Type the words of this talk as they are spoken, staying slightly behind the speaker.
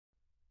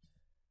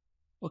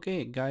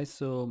Okay, guys,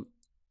 so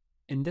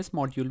in this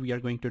module, we are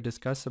going to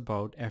discuss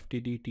about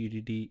FDD,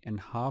 TDD, and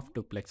half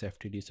duplex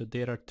FDD. So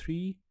there are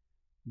three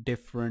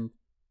different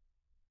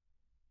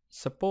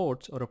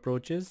supports or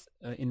approaches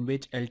in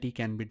which LT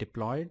can be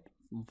deployed.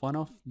 One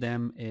of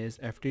them is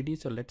FDD.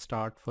 So let's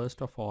start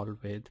first of all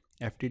with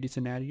FDD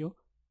scenario.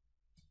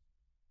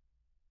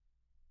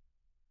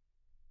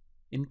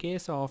 In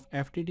case of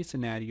FDD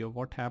scenario,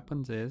 what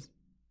happens is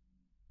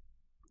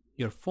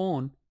your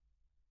phone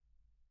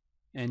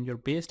and your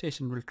base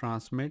station will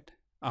transmit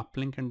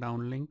uplink and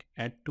downlink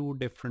at two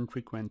different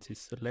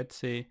frequencies. So let's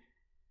say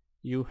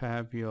you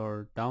have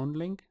your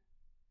downlink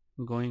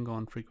going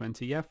on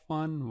frequency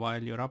F1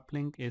 while your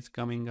uplink is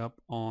coming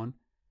up on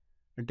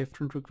a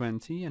different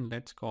frequency, and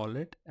let's call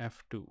it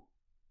F2.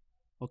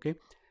 Okay,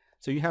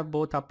 so you have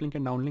both uplink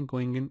and downlink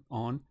going in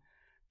on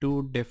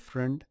two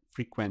different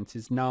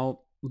frequencies. Now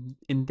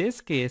in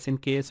this case, in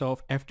case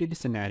of FDD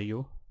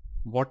scenario,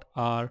 what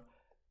are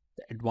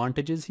the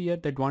advantages here?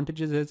 The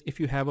advantages is if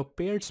you have a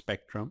paired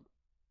spectrum,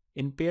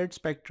 in paired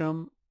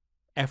spectrum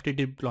FDD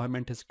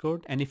deployment is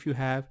good, and if you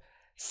have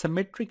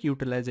symmetric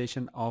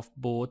utilization of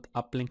both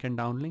uplink and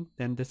downlink,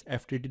 then this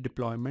FDD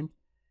deployment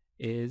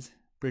is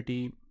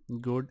pretty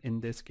good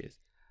in this case.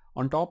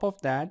 On top of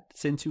that,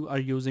 since you are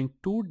using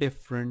two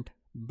different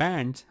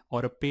bands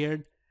or a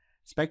paired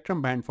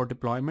spectrum band for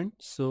deployment,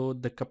 so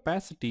the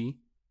capacity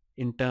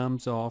in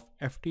terms of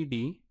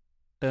FDD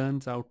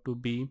turns out to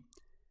be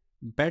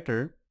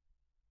better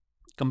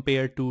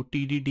compared to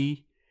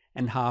TDD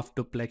and half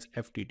duplex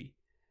FDD.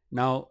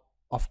 Now,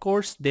 of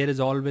course, there is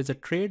always a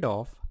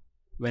trade-off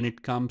when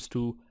it comes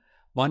to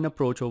one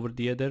approach over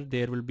the other.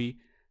 There will be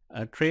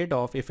a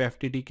trade-off if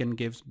FDD can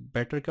give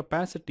better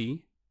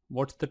capacity.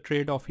 What's the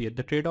trade-off here?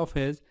 The trade-off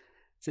is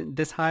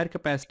this higher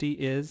capacity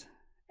is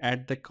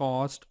at the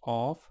cost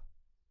of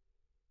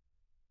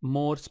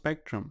more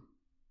spectrum.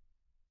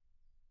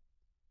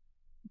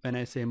 When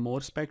I say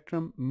more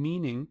spectrum,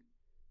 meaning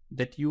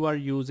that you are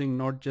using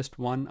not just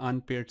one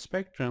unpaired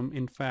spectrum.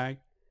 In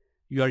fact,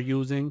 you are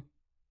using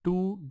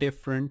two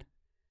different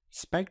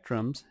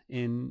spectrums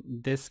in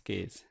this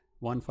case,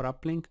 one for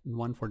uplink and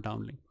one for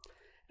downlink.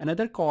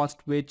 Another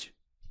cost which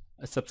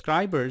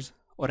subscribers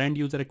or end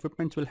user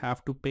equipments will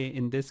have to pay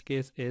in this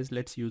case is,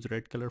 let's use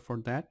red color for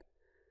that.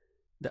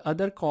 The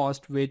other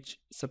cost which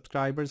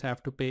subscribers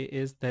have to pay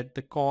is that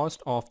the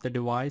cost of the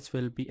device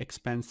will be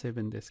expensive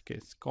in this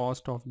case.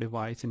 Cost of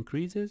device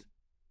increases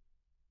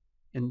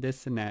in this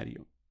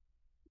scenario,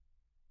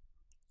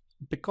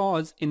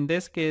 because in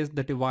this case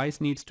the device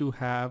needs to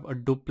have a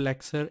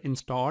duplexer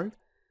installed,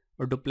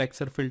 or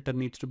duplexer filter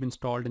needs to be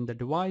installed in the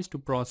device to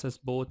process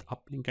both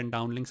uplink and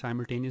downlink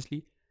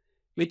simultaneously,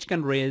 which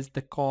can raise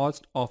the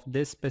cost of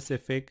this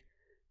specific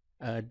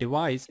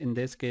device, in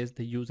this case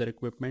the user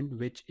equipment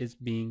which is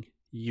being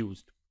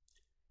used.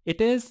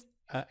 It is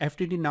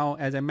FDD. Now,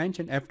 as I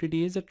mentioned,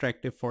 FDD is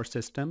attractive for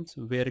systems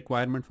where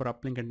requirement for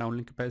uplink and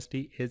downlink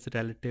capacity is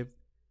relatively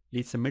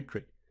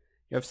symmetric.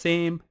 You have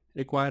same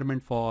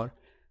requirement for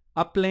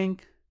uplink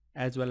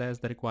as well as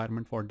the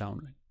requirement for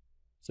downlink.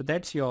 So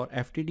that's your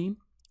FDD.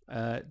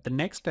 The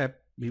next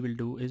step we will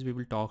do is we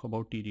will talk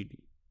about TDD.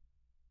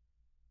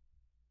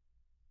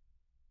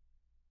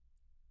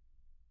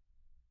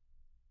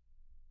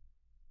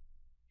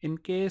 In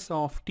case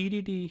of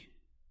TDD,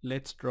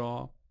 let's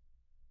draw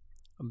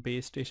a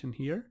base station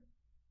here.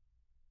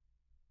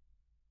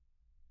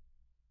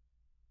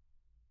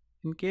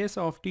 In case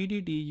of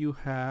TDD, you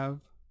have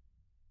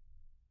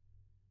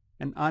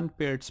an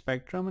unpaired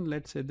spectrum, and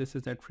let's say this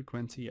is at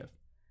frequency F.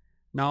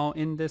 Now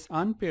in this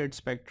unpaired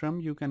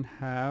spectrum, you can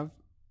have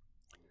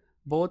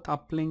both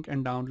uplink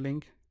and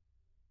downlink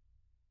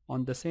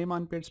on the same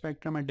unpaired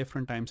spectrum at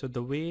different times. So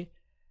the way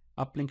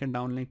uplink and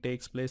downlink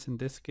takes place in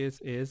this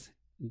case is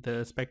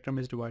the spectrum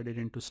is divided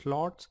into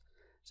slots.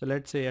 So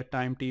let's say at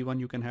time t1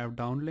 you can have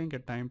downlink,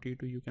 at time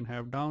t2 you can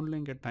have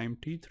downlink, at time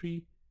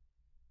t3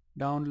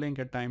 downlink,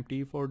 at time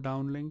t4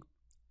 downlink,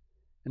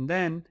 and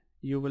then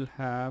you will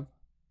have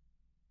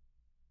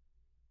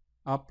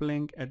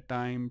uplink at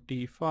time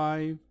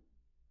t5,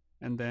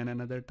 and then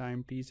another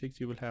time t6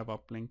 you will have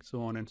uplink,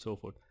 so on and so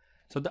forth.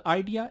 So the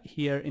idea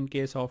here in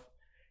case of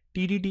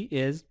TDD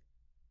is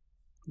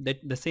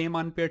that the same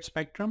unpaired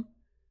spectrum,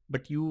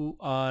 but you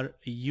are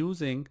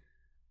using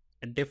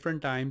at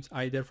different times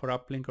either for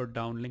uplink or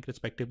downlink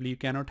respectively. You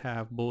cannot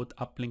have both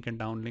uplink and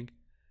downlink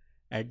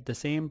at the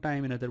same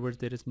time. In other words,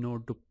 there is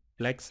no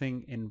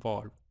duplexing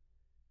involved.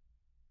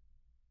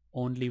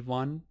 Only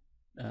one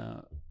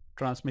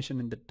transmission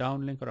in the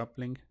downlink or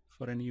uplink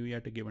for any UE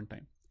at a given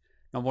time.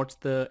 Now what's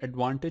the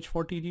advantage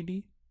for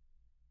TDD?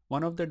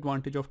 One of the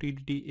advantage of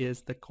TDD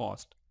is the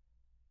cost.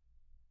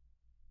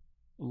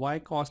 Why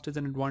cost is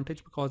an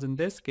advantage? Because in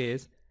this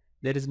case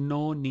there is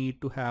no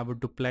need to have a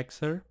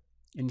duplexer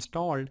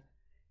installed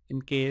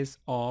in case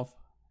of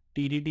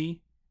TDD,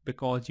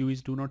 because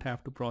UEs do not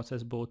have to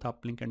process both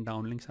uplink and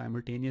downlink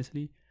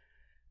simultaneously.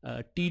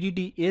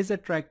 TDD is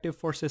attractive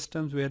for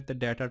systems where the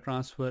data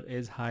transfer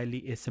is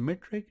highly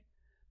asymmetric,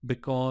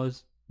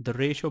 because the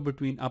ratio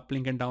between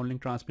uplink and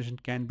downlink transmission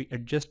can be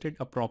adjusted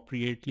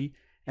appropriately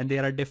And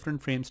there are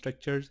different frame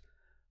structures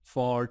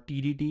for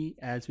TDD,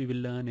 as we will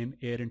learn in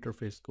air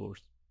interface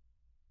course.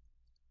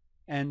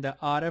 And the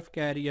RF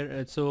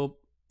carrier, so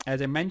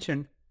as I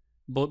mentioned,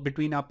 both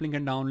between uplink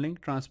and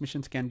downlink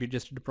transmissions can be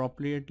adjusted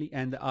appropriately,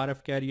 and the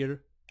RF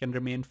carrier can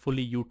remain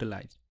fully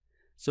utilized.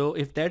 So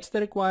if that's the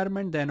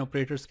requirement, then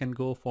operators can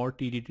go for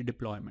TDD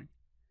deployment.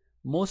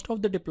 Most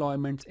of the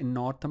deployments in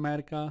North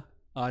America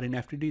are in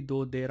FDD,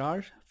 though there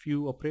are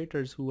few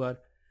operators who are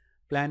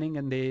planning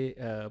and they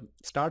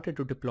started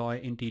to deploy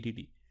in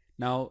TDD.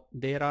 Now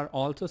there are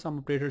also some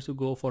operators who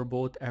go for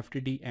both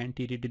FDD and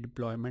TDD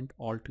deployment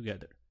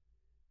altogether.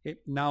 Okay.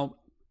 Now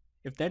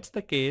if that's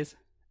the case,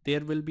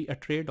 there will be a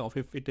trade-off.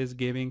 If it is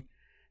giving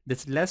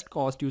this less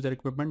cost user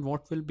equipment,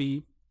 what will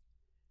be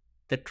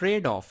the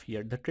trade-off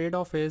here? The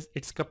trade-off is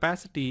its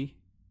capacity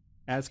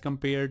as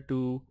compared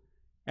to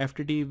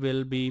FDD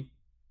will be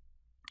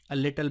a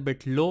little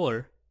bit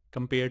lower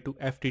compared to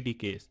FDD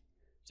case.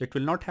 So it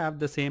will not have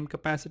the same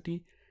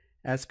capacity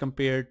as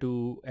compared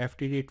to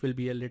FDD. It will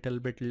be a little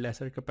bit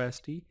lesser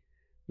capacity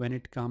when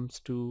it comes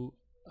to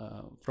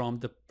from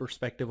the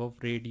perspective of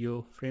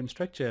radio frame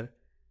structure.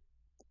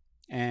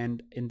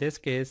 And in this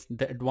case,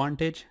 the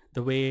advantage,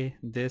 the way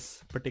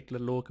this particular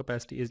low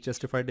capacity is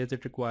justified, is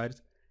it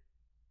requires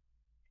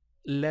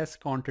less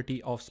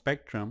quantity of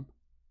spectrum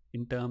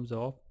in terms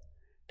of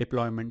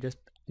deployment. Just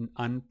an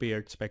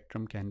unpaired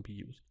spectrum can be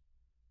used.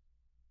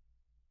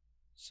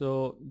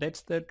 So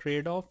that's the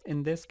trade-off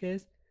in this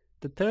case.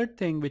 The third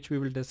thing which we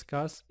will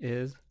discuss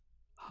is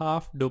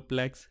half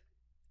duplex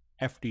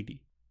FDD.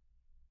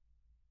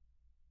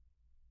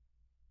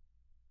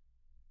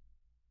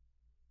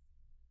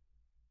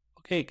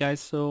 Okay guys,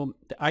 so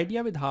the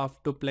idea with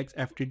half duplex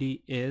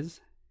FDD is,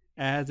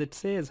 as it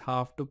says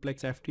half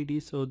duplex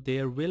FDD, so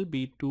there will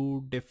be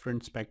two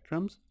different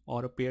spectrums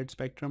or a paired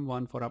spectrum,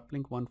 one for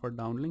uplink, one for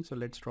downlink. So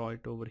let's draw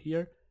it over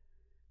here.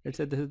 Let's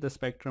say this is the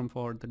spectrum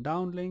for the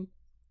downlink,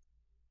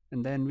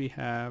 and then we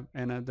have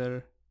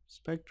another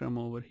spectrum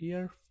over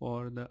here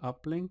for the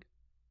uplink,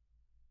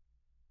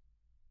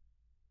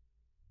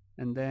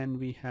 and then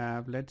we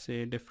have, let's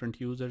say,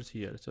 different users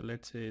here. So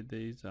let's say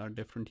these are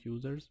different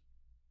users.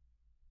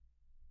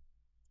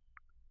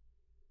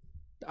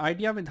 The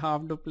idea with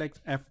half duplex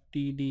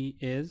FDD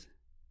is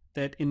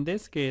that in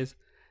this case,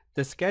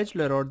 the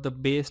scheduler or the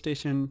base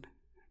station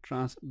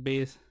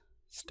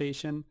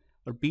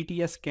or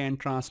BTS can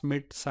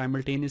transmit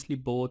simultaneously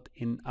both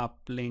in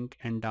uplink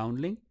and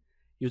downlink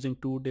using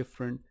two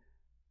different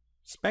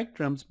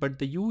spectrums, but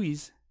the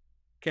UEs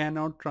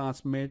cannot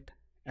transmit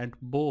at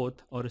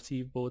both or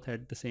receive both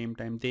at the same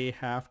time. They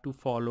have to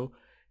follow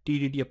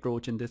TDD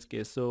approach in this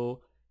case.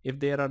 So if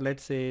there are,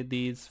 let's say,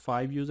 these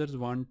 5 users,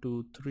 1,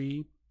 2,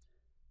 3,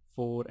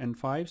 4 and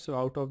 5. So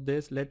out of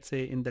this, let's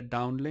say in the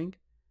downlink,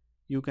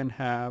 you can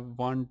have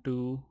 1,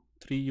 2,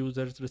 3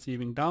 users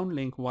receiving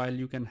downlink, while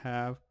you can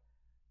have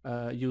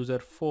user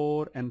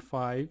 4 and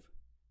 5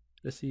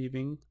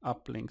 receiving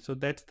uplink. So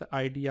that's the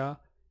idea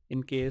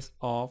in case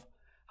of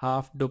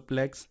half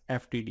duplex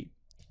FDD.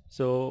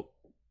 So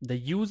the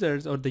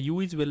users or the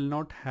UEs will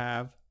not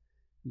have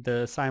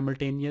the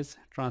simultaneous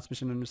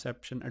transmission and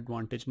reception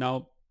advantage.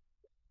 Now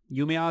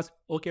you may ask,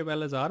 okay,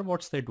 well, Azhar,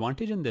 what's the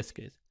advantage in this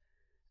case?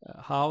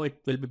 How it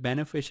will be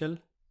beneficial?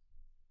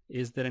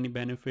 Is there any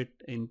benefit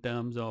in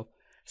terms of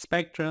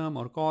spectrum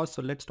or cost?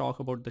 So let's talk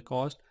about the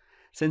cost.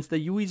 Since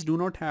the UEs do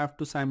not have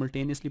to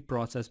simultaneously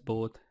process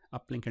both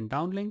uplink and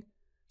downlink,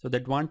 so the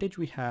advantage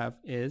we have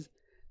is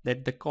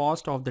that the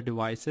cost of the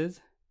devices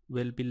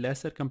will be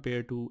lesser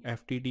compared to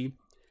FDD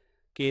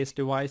case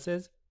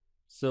devices.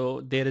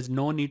 So there is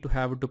no need to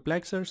have a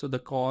duplexer, so the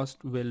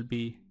cost will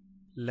be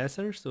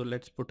lesser. So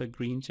let's put a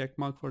green check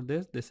mark for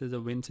this. This is a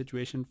win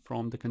situation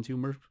from the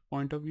consumer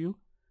point of view.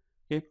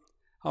 Okay.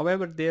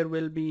 However, there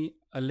will be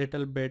a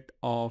little bit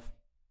of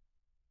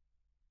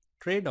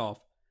trade-off,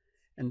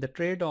 and the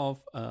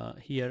trade-off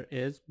here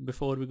is,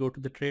 before we go to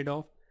the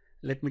trade-off,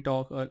 let me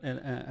talk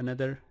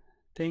another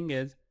thing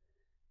is,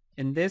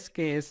 in this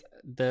case,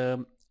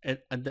 the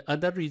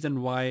other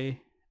reason why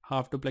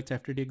half duplex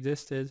FDD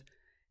exists is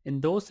in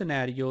those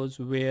scenarios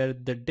where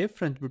the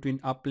difference between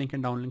uplink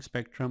and downlink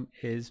spectrum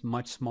is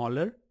much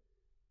smaller.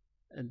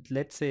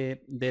 Let's say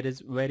there is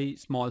very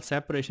small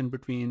separation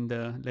between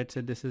the, let's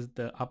say this is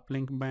the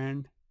uplink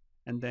band,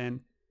 and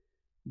then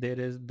there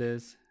is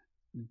this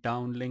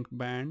downlink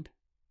band.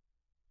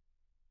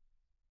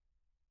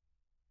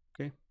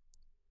 Okay.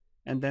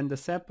 And then the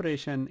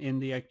separation in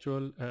the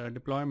actual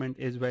deployment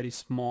is very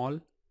small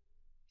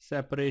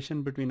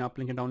separation between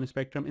uplink and downlink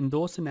spectrum. In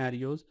those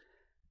scenarios,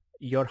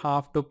 your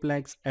half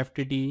duplex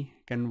FDD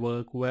can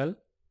work well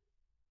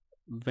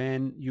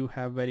when you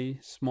have very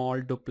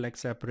small duplex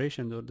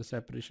separations, or the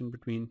separation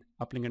between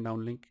uplink and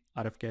downlink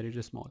RF carriers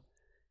is small.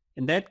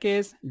 In that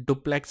case,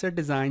 duplexer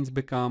designs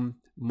become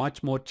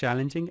much more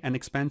challenging and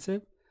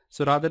expensive.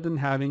 So rather than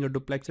having a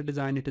duplexer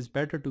design, it is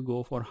better to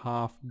go for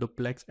half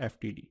duplex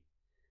FDD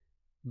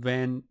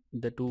when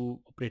the two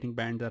operating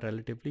bands are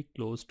relatively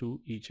close to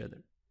each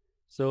other.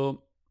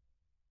 So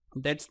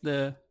that's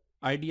the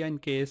idea.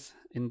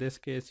 In this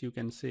case, you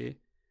can say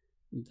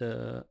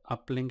the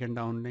uplink and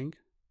downlink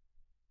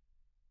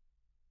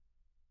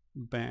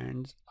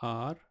bands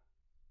are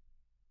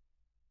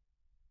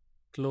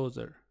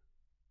closer,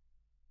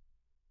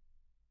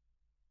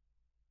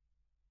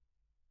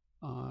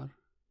 are,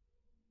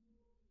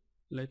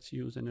 let's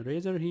use an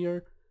eraser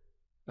here.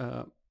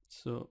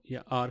 So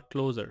yeah, are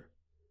closer.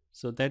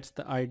 So that's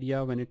the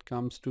idea when it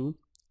comes to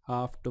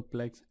half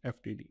duplex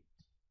FDD.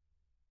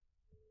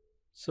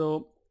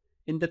 So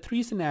in the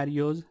three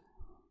scenarios,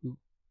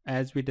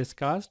 as we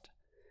discussed,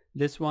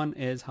 this one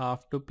is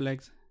half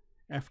duplex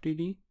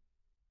FDD.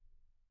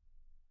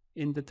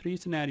 In the three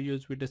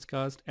scenarios we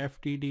discussed,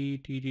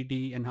 FDD,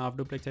 TDD, and half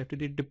duplex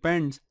FDD,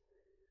 depends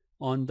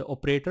on the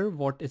operator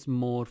what is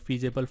more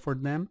feasible for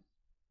them,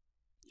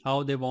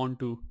 how they want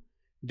to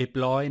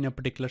deploy in a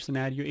particular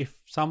scenario. If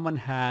someone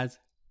has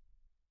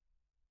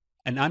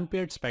an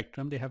unpaired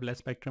spectrum, they have less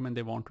spectrum and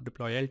they want to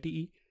deploy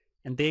LTE,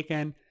 and they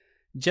can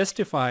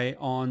justify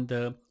on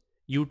the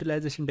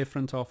utilization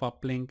difference of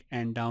uplink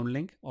and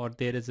downlink, or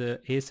there is a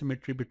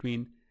asymmetry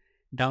between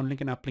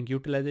downlink and uplink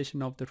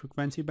utilization of the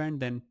frequency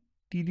band, then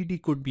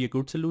TDD could be a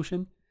good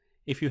solution.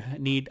 If you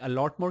need a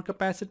lot more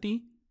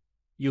capacity,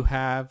 you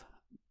have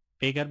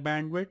bigger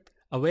bandwidth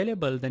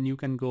available, then you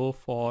can go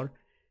for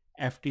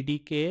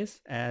FDD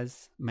case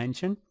as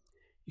mentioned.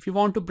 If you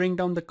want to bring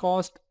down the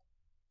cost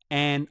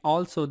and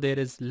also there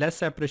is less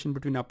separation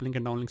between uplink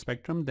and downlink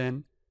spectrum,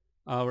 then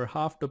our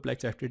half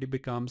duplex FDD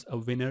becomes a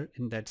winner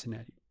in that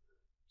scenario.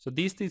 So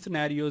these three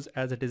scenarios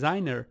as a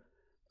designer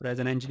or as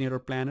an engineer or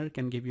planner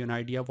can give you an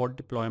idea of what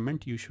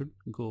deployment you should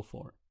go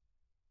for.